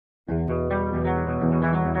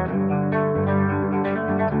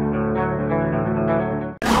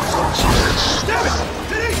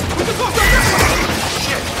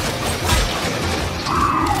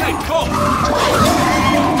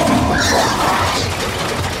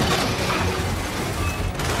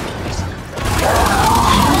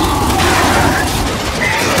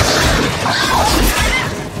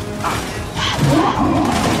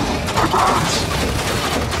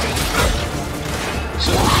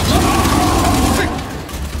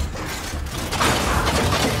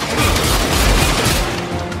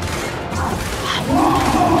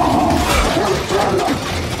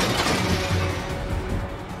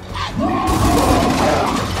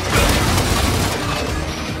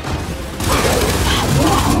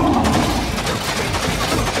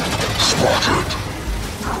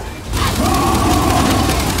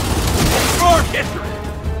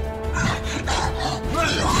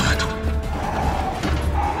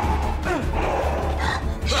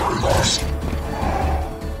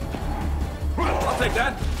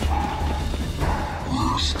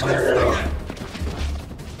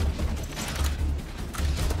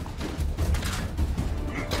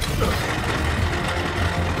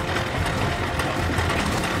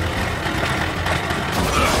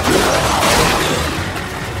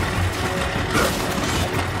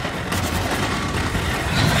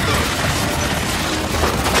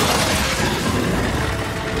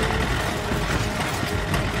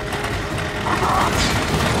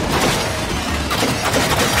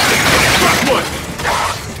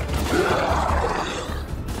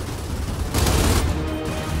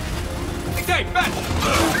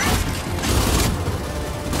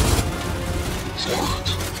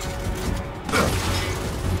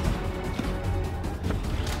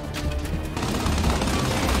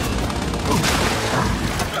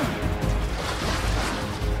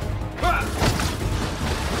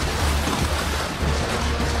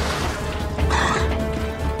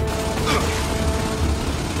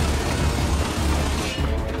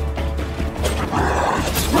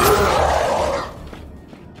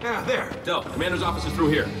Del, Commander's office is through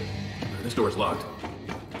here. This door's locked.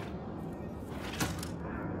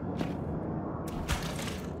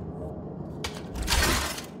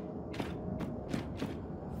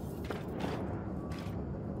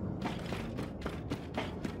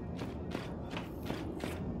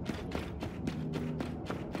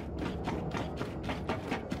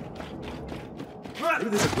 Maybe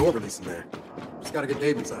there's a door release in there. Just gotta get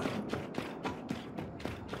Dave inside.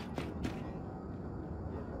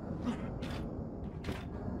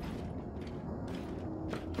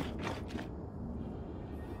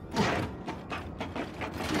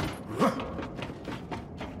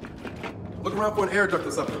 Look around for an air duct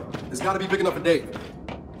or something. It's gotta be big enough for Dave.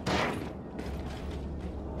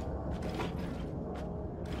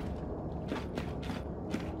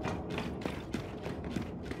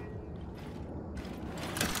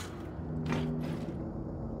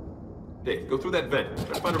 Dave, go through that vent.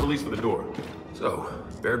 Try to find a release for the door. So,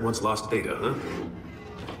 Baird once lost data, huh?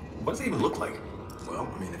 What does it even look like?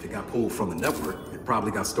 Well, I mean, if it got pulled from the network, it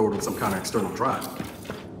probably got stored on some kind of external drive.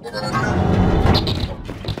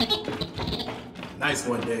 Nice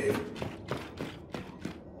one, Dave.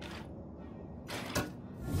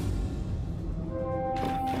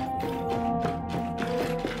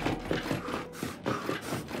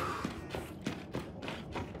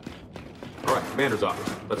 All right, Commander's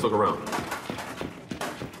office. Let's look around.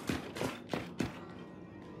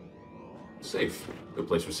 Safe. Good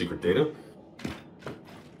place for secret data.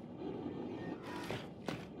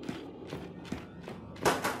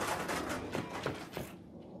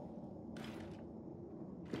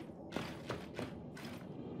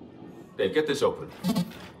 Dave, get this open.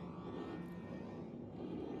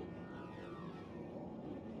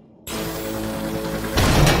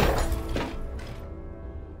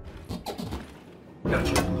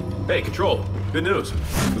 Gotcha. Hey, Control. Good news.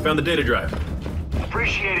 We found the data drive.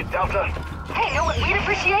 Appreciate it, Delta. Hey, know what we'd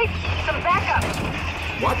appreciate? Some backup.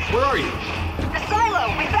 What? Where are you? The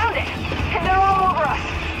silo, we found it. And they're all over us.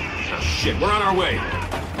 Oh, shit. We're on our way.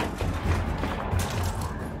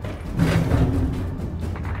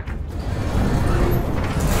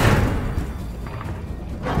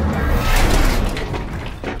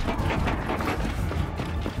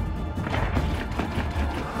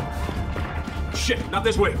 Shit, not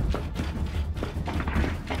this way.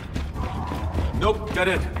 Nope, dead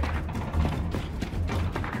end.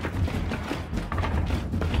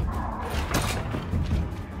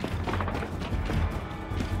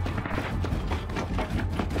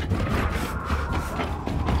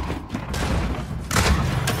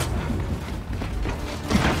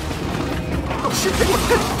 Oh shit,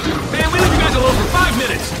 man, we leave you guys alone for 5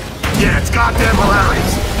 minutes. Yeah, it's goddamn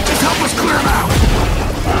hilarious. Just help us clear them out.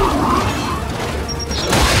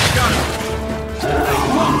 Got him.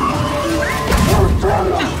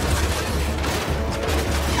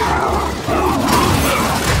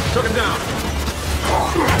 Took him down.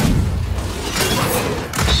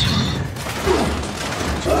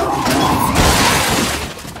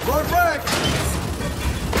 Run back!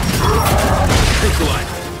 Take the line.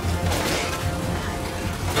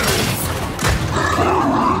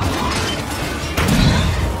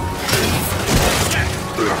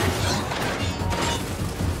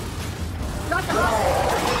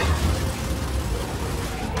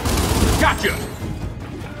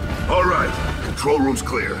 control room's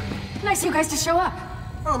clear. Nice of you guys to show up.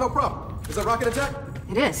 Oh, no problem. Is that rocket attack?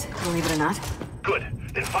 It is, believe it or not. Good.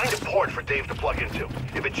 Then find a port for Dave to plug into.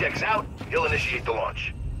 If it checks out, he'll initiate the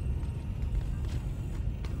launch.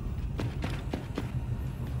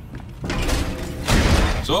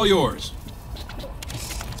 It's all yours.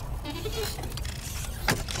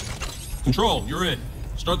 Control, you're in.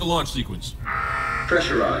 Start the launch sequence.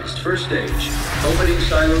 Pressurized. First stage. Opening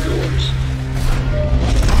silo doors.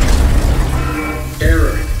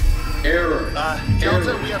 Error.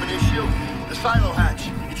 Delta, we have an issue. The silo hatch.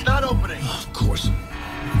 It's not opening. Of course.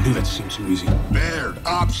 I knew that seemed too easy. Baird,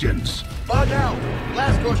 options. Bug out.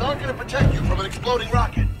 Blast doors aren't going to protect you from an exploding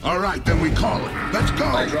rocket. All right, then we call it. Let's go.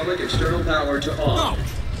 Hydraulic external power to on. No!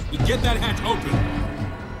 We get that hatch open.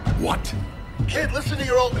 What? Kid, listen to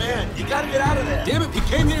your old man. You gotta get out of there. Damn it, we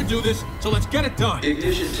came here to do this, so let's get it done.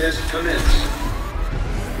 Ignition test commence.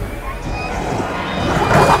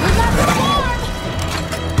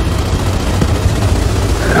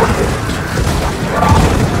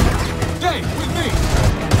 Dave, with me!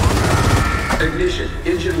 Ignition.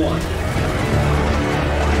 Engine 1.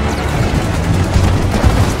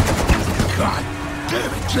 God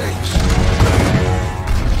damn it, James.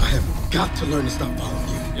 I have got to learn to stop following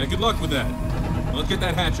you. Yeah, good luck with that. Let's get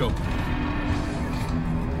that hatch open.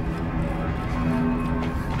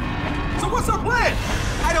 So what's our plan?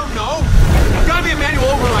 I don't know. There's gotta be a manual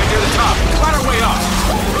override near the top. Find our way up.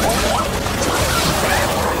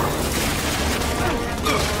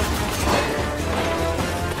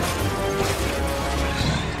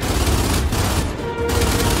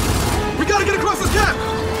 We gotta get across this gap!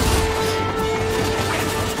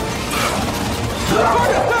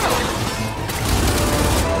 Target down!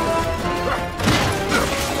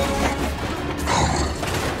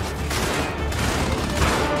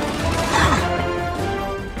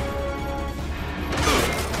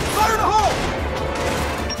 Fire in the hole!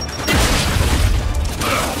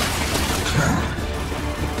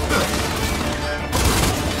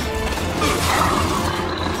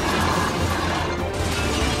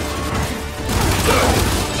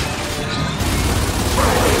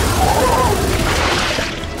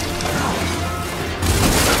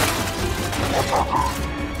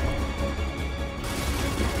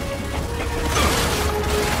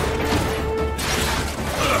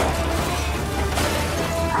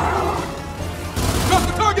 Got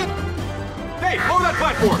the target! Hey, lower that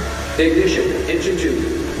platform! Ignition. Engine 2.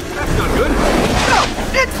 That's not good. No!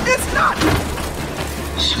 It's not!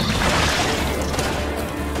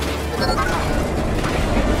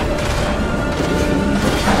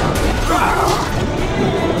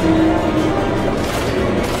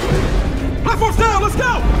 Platform's down, let's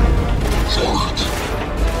go!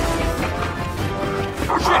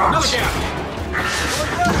 Oh shit, another gap!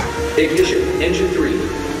 Ignition. Engine 3.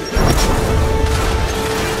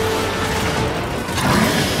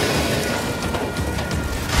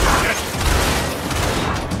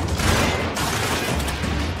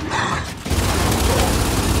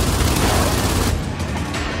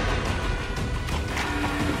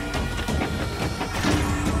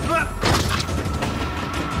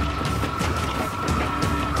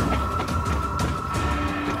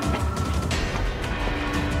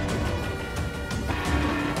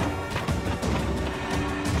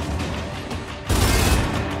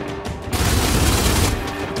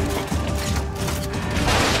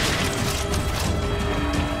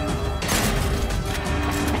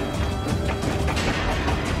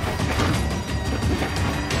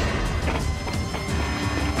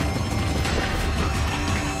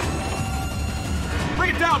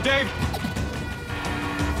 Bring it down, Dave!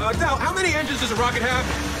 Dal, how many engines does a rocket have?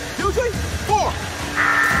 Usually 4!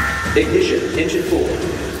 Ignition. Engine 4.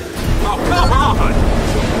 Oh, come on!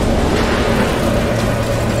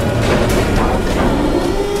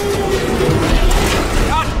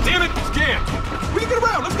 God damn it, it's jammed! We can get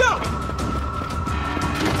around, let's go!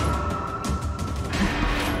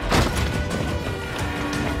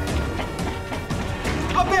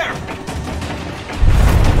 Up there!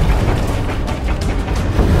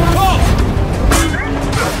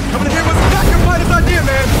 Coming in here was not your finest idea,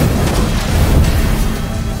 man!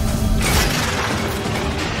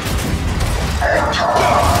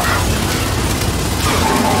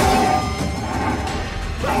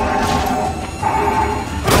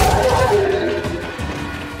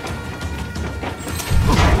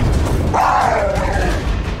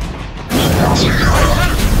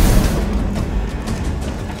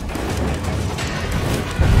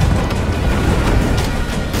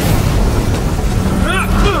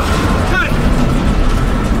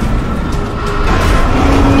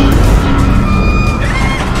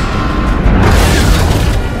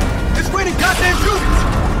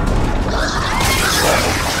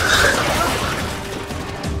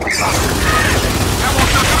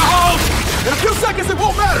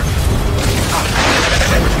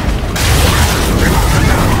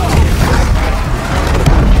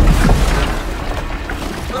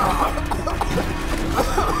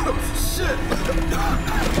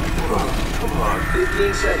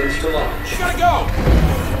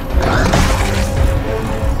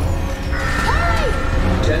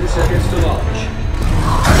 seconds to launch.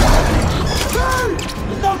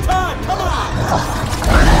 No time! Come on!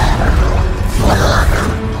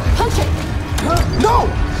 Punch it! No!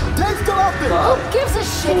 Dave's still out there! Who gives a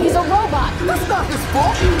shit? He's a robot! That's not his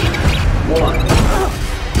fault!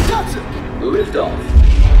 1. Gotcha! Lift off.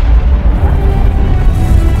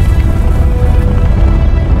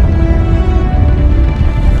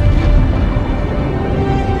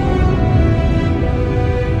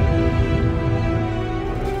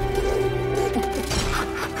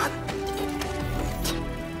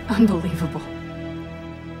 Unbelievable.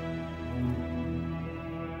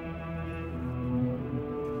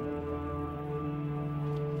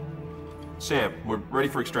 Sam, we're ready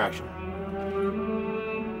for extraction.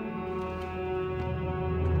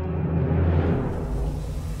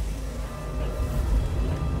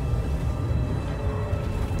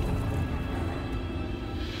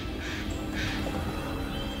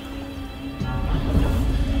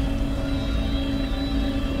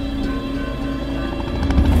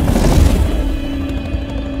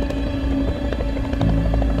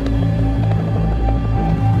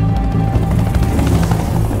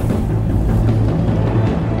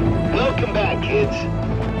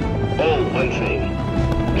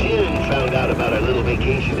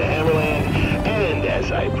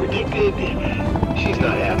 She's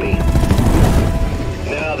not happy.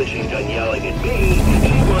 Now that she's done yelling at me,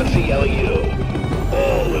 she wants to yell at you.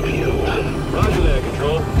 All of you. Roger that,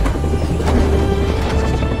 Control.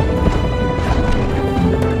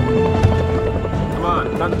 Come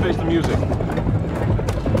on, time to face the music.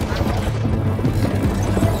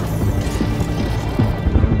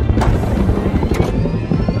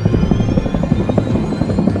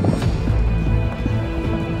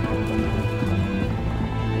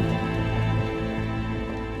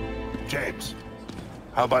 James,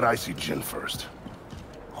 how about I see Jin first?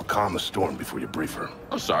 I'll calm the storm before you brief her.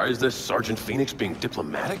 I'm sorry, is this Sergeant Fenix being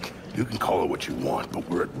diplomatic? You can call it what you want, but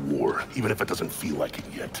we're at war, even if it doesn't feel like it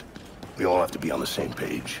yet. We all have to be on the same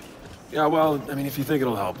page. Yeah, well, I mean, if you think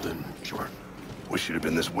it'll help, then sure. Wish you'd have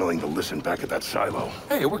been this willing to listen back at that silo.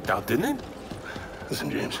 Hey, it worked out, didn't it?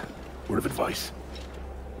 Listen, James, word of advice.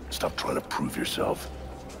 Stop trying to prove yourself.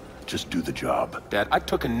 Just do the job. Dad, I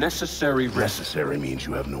took a necessary risk. Necessary means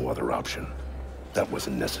you have no other option. That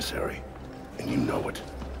wasn't necessary, and you know it.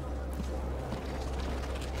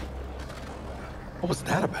 What was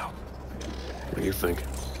that about? What do you think?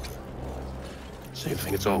 Same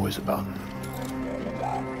thing it's always about.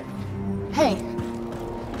 Hey.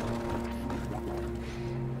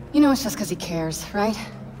 You know it's just because he cares, right?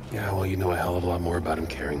 Yeah, well, you know a hell of a lot more about him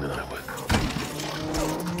caring than I would.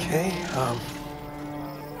 Okay,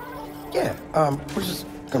 yeah, we're just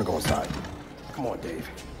gonna go inside. Come on, Dave.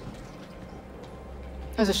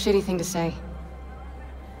 It was a shitty thing to say.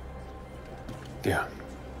 Yeah.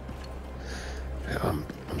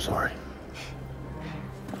 I'm sorry.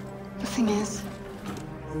 The thing is,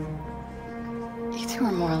 you two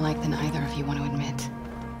are more alike than either of you want to admit.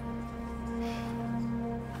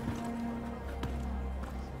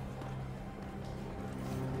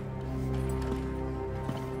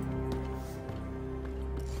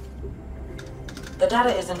 The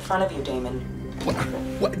data is in front of you, Damon.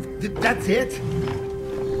 What? That's it?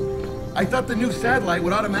 I thought the new satellite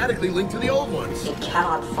would automatically link to the old ones. It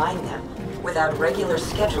cannot find them. Without regular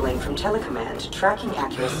scheduling from telecommand, tracking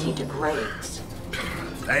accuracy degrades.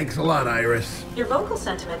 Thanks a lot, Iris. Your vocal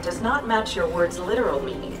sentiment does not match your words' literal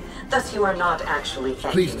meaning. Thus, you are not actually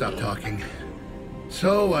thanking Please stop me. talking.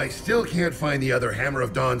 So, I still can't find the other Hammer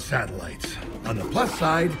of Dawn satellites. On the plus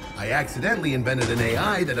side, I accidentally invented an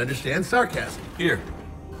AI that understands sarcasm. Here,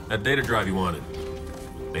 that data drive you wanted.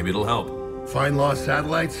 Maybe it'll help. Find lost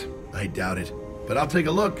satellites? I doubt it. But I'll take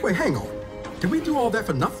a look. Wait, hang on. Did we do all that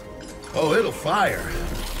for nothing? Oh, it'll fire.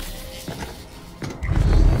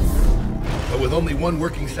 But with only one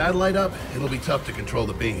working satellite up, it'll be tough to control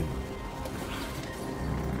the beam.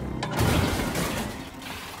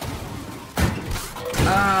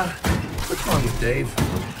 What's wrong with Dave?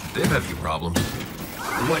 They've had a few problems.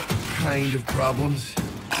 What kind of problems?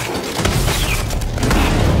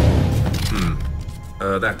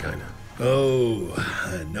 That kind of. Oh,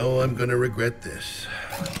 I know I'm gonna regret this.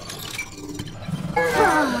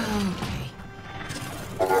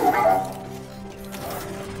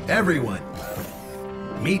 Everyone,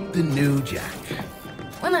 meet the new Jack.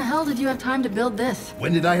 When the hell did you have time to build this?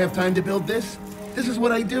 When did I have time to build this? This is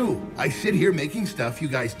what I do. I sit here making stuff you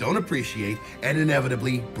guys don't appreciate and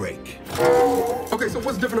inevitably break. Okay, so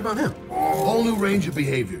what's different about him? Whole new range of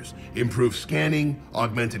behaviors. Improved scanning,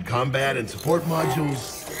 augmented combat, and support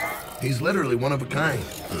modules. He's literally one of a kind.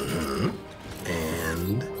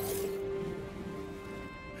 And?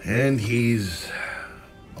 And he's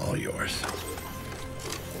all yours.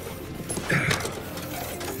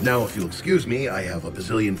 Now, if you'll excuse me, I have a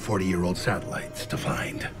bazillion 40-year-old satellites to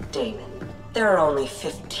find. Damon, there are only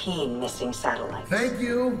 15 missing satellites. Thank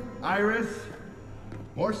you, Iris.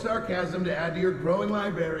 More sarcasm to add to your growing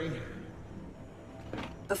library.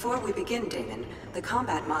 Before we begin, Damon, the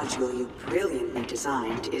combat module you brilliantly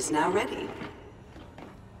designed is now ready.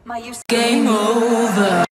 My use— Game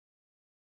over!